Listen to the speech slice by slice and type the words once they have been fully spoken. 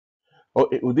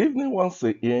Okay, good evening once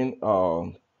again.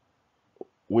 We'll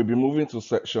be moving to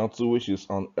section two, which is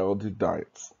on healthy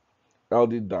diets.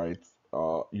 Healthy diets.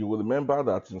 You will remember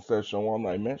that in section one,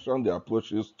 I mentioned the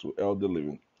approaches to healthy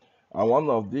living, and one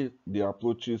of the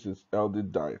approaches is healthy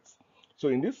diets. So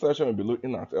in this session, we'll be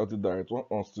looking at healthy diet. What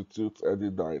constitutes healthy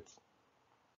diet?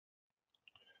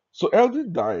 So healthy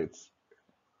diet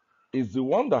is the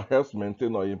one that helps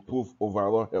maintain or improve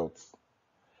overall health.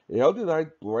 A healthy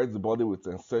diet provides the body with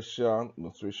essential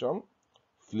nutrition,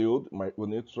 fluid,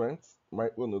 micronutrients,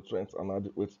 and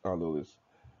adequate calories.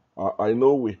 I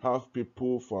know we have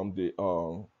people from the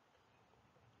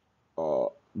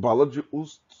biological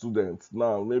students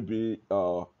now, maybe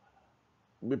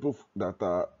people that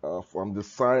are from the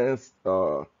science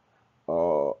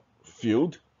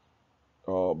field,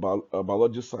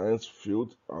 biology science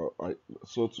field,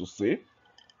 so to say.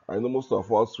 I know most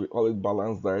of us we call it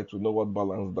balanced diet. We know what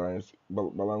balanced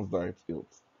diet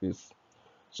is.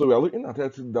 So we are looking at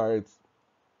healthy diet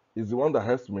is the one that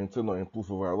helps to maintain or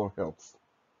improve overall health.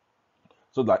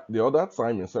 So like the other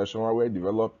time in session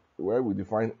one where we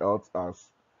define health as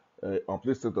a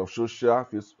complete state of social,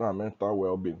 physical, and mental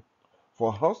well-being.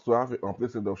 For us to have a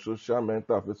complete state of social,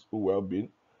 mental, and physical well-being,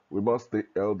 we must stay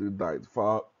healthy diet. For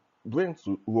our brain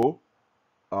to grow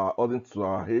according to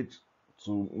our age,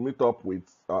 to meet up with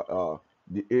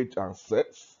the age and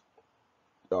sex,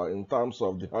 in terms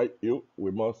of the high yield, we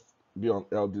must be on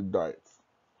healthy diet.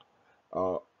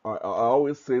 I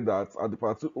always say that at the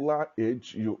particular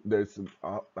age, there's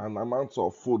an amount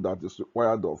of food that is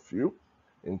required of you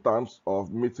in terms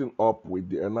of meeting up with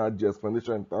the energy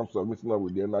expenditure, in terms of meeting up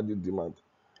with the energy demand.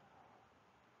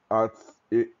 At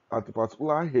at a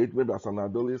particular age, maybe as an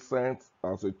adolescent,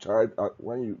 as a child,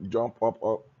 when you jump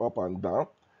up and down,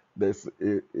 there's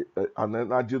an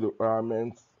energy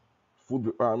requirement, food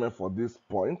requirement for this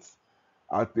point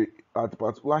at the at a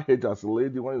particular age as a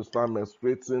lady when you start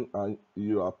menstruating and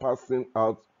you are passing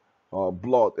out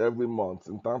blood every month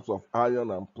in terms of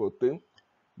iron and protein,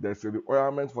 there's a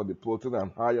requirement for the protein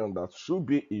and iron that should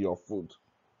be in your food.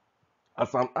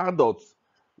 As an adult,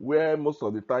 where most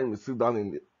of the time you sit down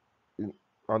in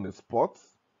on the spot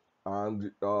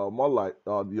and more like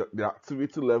the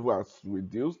activity level has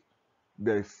reduced,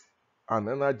 there's an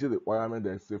energy requirement,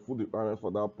 there's a food requirement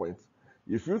for that point.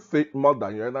 If you take more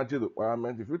than your energy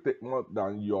requirement, if you take more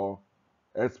than your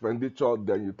expenditure,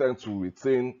 then you tend to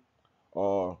retain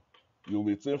uh, you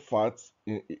retain fat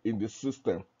in the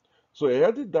system. So a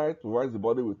healthy diet provides the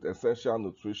body with essential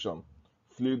nutrition,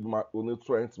 fluid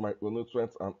micronutrients,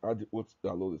 and adequate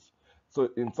calories. So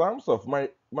in terms of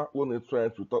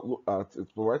macronutrients, we talk look at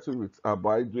it provides you with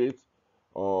carbohydrates,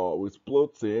 with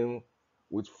protein,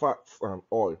 with fats and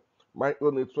oil.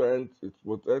 Micronutrients, it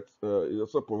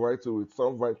also provides you with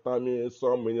some vitamins,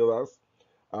 some minerals,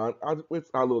 and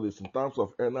adequate calories in terms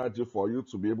of energy for you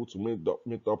to be able to meet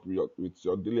up with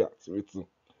your daily activity.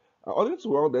 According to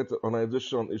World Health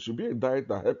Organization, it should be a diet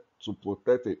that helps to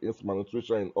protect against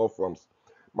malnutrition in all forms.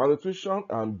 Malnutrition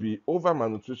and be over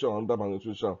malnutrition, under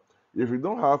malnutrition. If you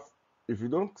don't have, if you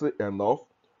don't take enough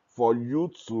for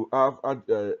you to have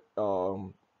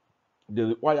the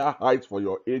required height for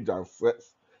your age and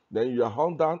sex, then you are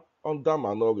under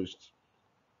malnourished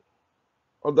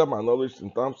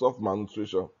in terms of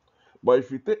malnutrition. But if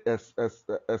you take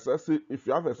excessive, if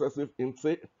you have excessive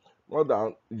intake more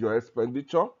than your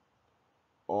expenditure,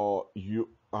 or you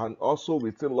and also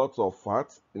retain lots of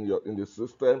fat in the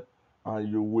system, and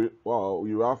you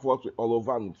have what we all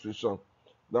over nutrition.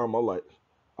 That more like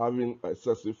having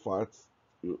excessive fat.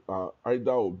 You are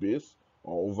either obese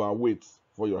or overweight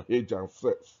for your age and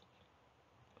sex.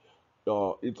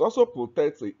 It also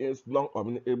protects against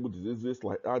non-communicable diseases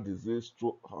like heart disease,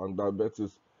 stroke, and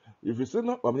diabetes. If you say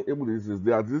non-communicable diseases,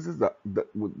 they are diseases that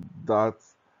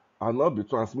are not be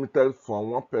transmitted from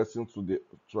one person to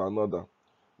another.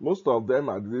 Most of them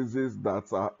are diseases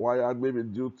that are wired maybe uh,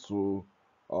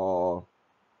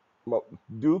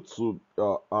 due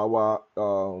our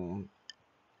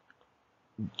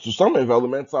to some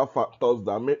environmental factors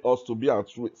that make us to be at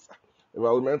risk.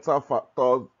 Environmental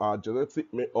factors are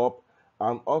genetic makeup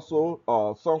and also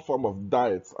some form of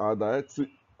diet,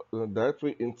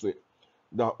 dietary intake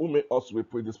that will make us be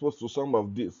predisposed to some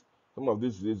of these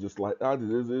diseases like heart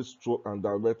diseases, stroke, and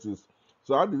diabetes.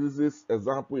 So heart diseases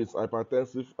example is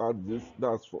hypertensive heart disease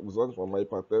that's resulting from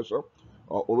hypertension,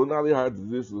 or coronary heart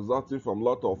disease resulting from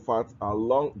lot of fat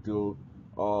along the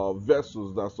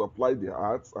vessels that supply the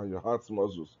heart and your heart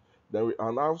muscles. Then we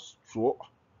can have stroke.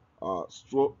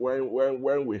 Stroke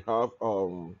when we have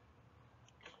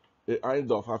a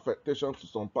kind of affectation to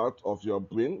some part of your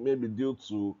brain, maybe due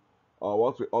to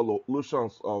what we call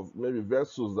occlusions of maybe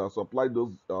vessels that supply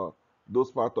those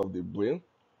those parts of the brain.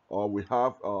 Or we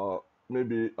have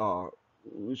maybe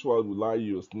which one will I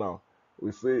use now?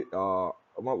 We say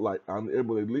not like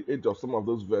unable at the age of some of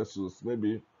those vessels,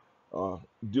 maybe uh,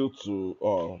 due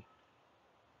to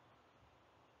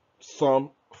some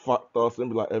factors,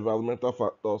 maybe like environmental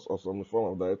factors or some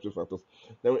form of dietary factors.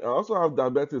 Then we also have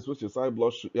diabetes, which is high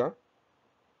blood sugar.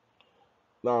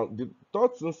 Now, the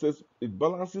third thing says it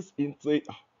balances intake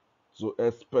to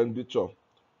expenditure.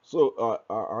 So,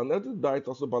 an healthy diet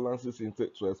also balances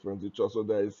intake to expenditure. So,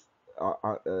 there is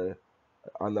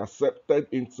an accepted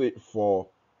intake for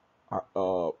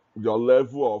your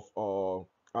level of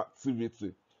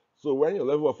activity. So when your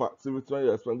level of activity, when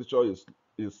your expenditure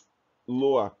is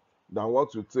lower than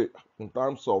what you take in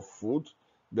terms of food,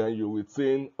 then you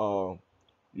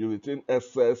retain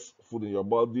excess food in your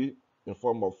body in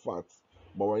form of fat.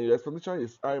 But when your expenditure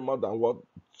is high more than what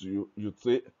you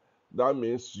take, that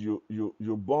means you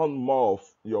burn more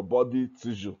of your body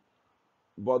tissue,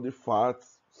 body fat,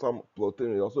 some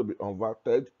protein will also be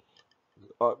converted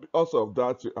because of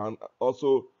that, you can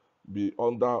also be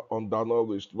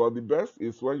undernourished. But the best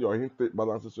is when your intake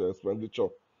balances your expenditure,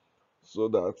 so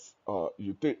that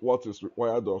you take what is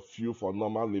required of you for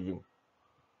normal living.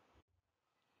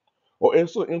 Okay,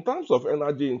 so in terms of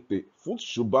energy intake, food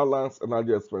should balance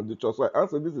energy expenditure. So I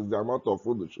answer this is the amount of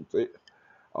food you should take.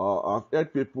 I've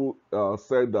heard people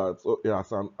say that okay,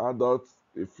 as an adult,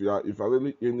 if you're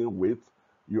really gaining weight,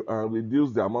 you can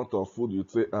reduce the amount of food you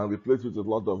take and replace it with a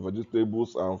lot of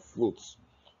vegetables and fruits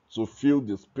to fill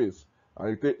the space. And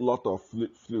you take a lot of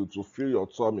fluid to fill your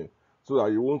tummy, so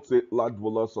that you won't take large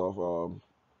bolus of,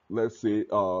 let's say,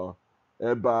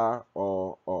 eba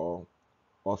or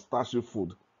starchy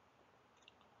food.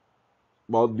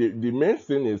 But the main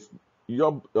thing is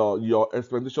your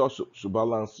expenditure should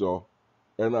balance your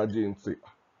energy intake.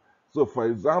 So, for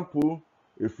example,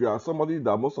 if you are somebody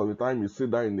that most of the time you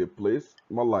sit down in a place,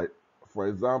 more like, for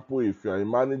example, if you are a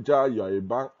manager, you are a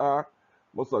banker,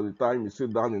 most of the time you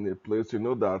sit down in a place, you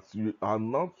know that you are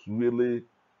not really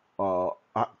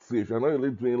active, you're not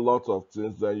really doing lots of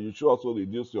things, then you should also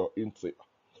reduce your intake,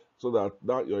 so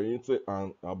that your intake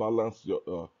and balance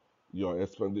your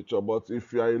expenditure. But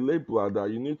if you are a laborer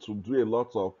that you need to do a lot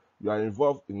of, you are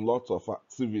involved in lots of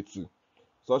activity,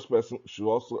 such person should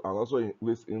also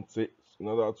increase intake in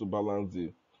order to balance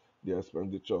the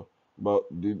expenditure. But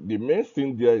the main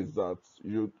thing there is that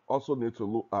you also need to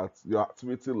look at your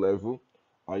activity level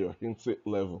and your intake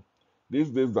level. These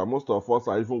days that most of us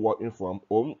are even working from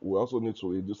home, we also need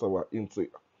to reduce our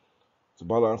intake to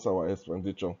balance our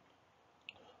expenditure.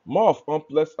 More of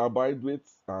complex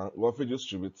carbohydrates and refuges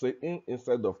should be taken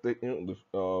instead of taking the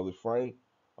refined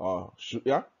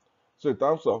sugar. So in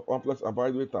terms of complex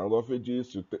carbohydrates and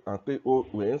refuges, you can take whole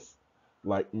grains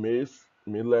like maize,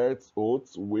 millets,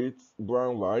 oats, wheat,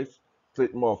 brown rice.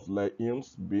 Take more of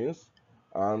legumes, beans,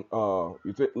 and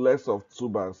you take less of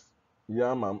tubers,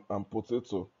 yam and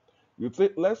potato. You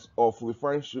take less of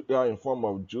refined sugar in form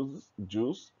of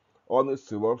juice, honey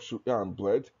syrup, sugar, and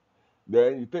bread.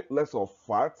 Then you take less of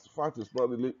fat. Fat is not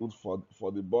really good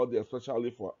for the body,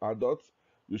 especially for adults.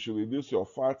 You should reduce your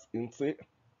fat intake.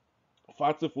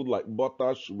 Fatty food like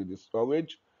butter should be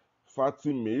discouraged.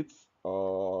 Fatty meat,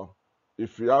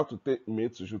 if you have to take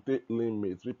meat, you should take lean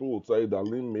meat. People will tell you that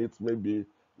lean meat, maybe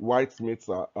white meats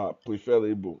are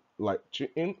preferable, like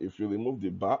chicken, if you remove the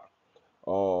back,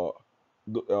 or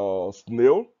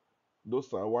snail,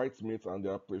 those are white meat and they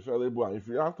are preferable. And if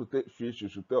you have to take fish, you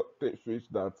should take fish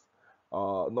that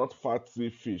not fatty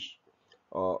fish.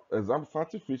 Example,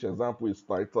 fatty fish example is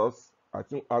Titus. I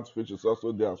think fish is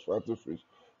also there as fatty fish.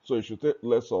 So you should take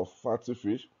less of fatty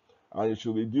fish, and you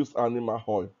should reduce animal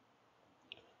oil.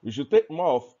 You should take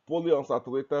more of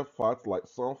polyunsaturated fats like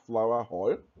sunflower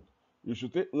oil. You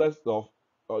should take less of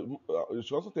you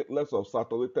should also take less of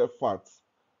saturated fats,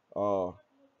 uh,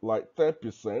 like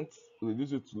 10%.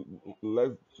 Reduce it to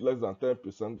less than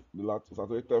 10% the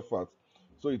saturated fat.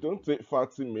 So you don't take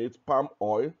fatty meat, palm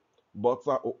oil,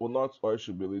 butter, or coconut oil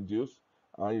should be reduced,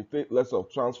 and you take less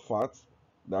of trans fats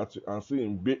that you can see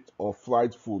in baked or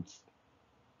fried foods.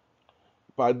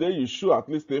 Per day, you should at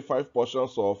least take 5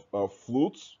 portions of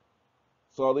fruits.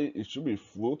 Sorry, it should be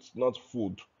fruits, not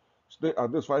food. Take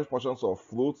at least 5 portions of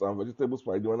fruits and vegetables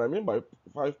per day. When I mean by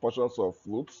 5 portions of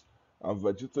fruits and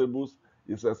vegetables,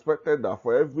 it's expected that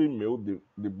for every meal,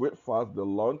 the breakfast, the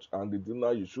lunch, and the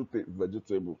dinner, you should take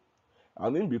vegetable.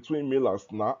 And in between meal and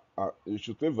snack, you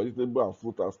should take vegetable and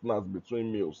fruit and snacks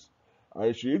between meals. And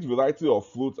you should eat variety of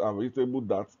fruits and vegetables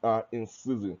that are in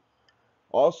season.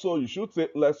 Also, you should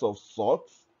take less of salt.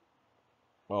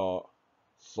 Uh,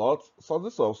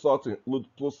 sources of salt include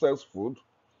processed food,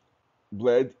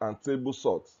 bread, and table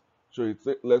salt. So you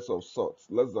take less of salt,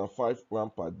 less than 5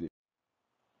 grams per day.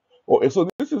 Okay, so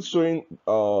this is showing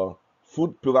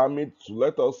food pyramid to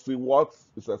let us see what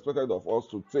is expected of us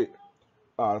to take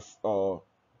as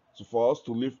for us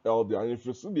to live healthy. And if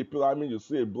you see the pyramid, you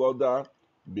see a broader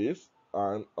base,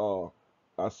 and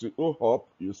as you go up,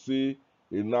 you see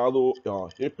a narrow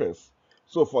apex.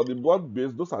 So for the broad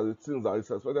base, those are the things that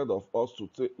is expected of us to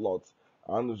take lots.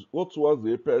 And as you go towards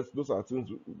the apex, those are things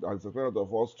that is expected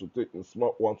of us to take in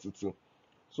small quantity.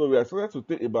 So we are expected to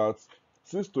take about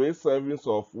 6 to 8 servings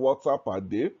of water per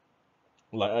day.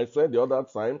 Like I said the other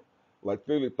time, like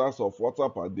 3 liters of water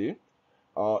per day.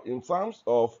 In terms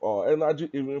of energy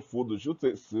even food, we should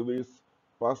take cereals,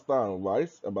 pasta and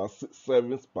rice, about 6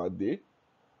 servings per day.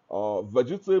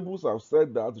 Vegetables, I've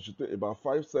said that you should take about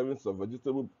 5 servings of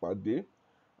vegetable per day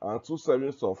and 2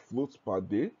 servings of fruits per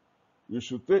day. You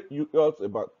should take yogurt,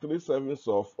 about 3 servings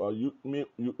of milk,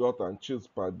 yogurt and cheese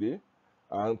per day,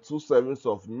 and 2 servings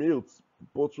of meat,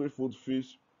 poultry, food,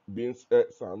 fish, beans,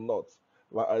 eggs, and nuts.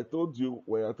 Like I told you,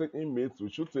 when you're taking meat, we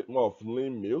should take more of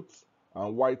lean meat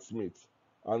and white meat.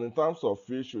 And in terms of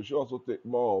fish, we should also take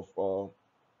more of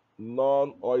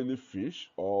non-oily fish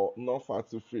or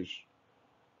non-fatty fish.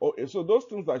 Okay, so those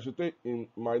things that you take in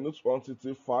minute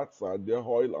quantity, fats are there,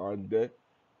 oil are there,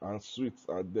 and sweets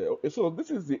are there. Okay, so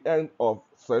this is the end of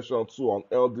session 2 on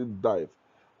healthy diet.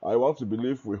 I want to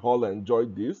believe we all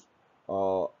enjoyed this.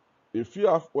 Uh, if you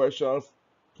have questions,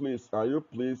 please, can you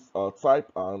please type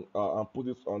and put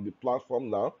it on the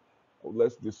platform now.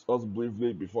 Let's discuss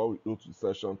briefly before we go to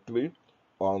session 3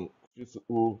 on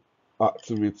physical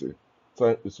activity.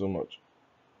 Thank you so much.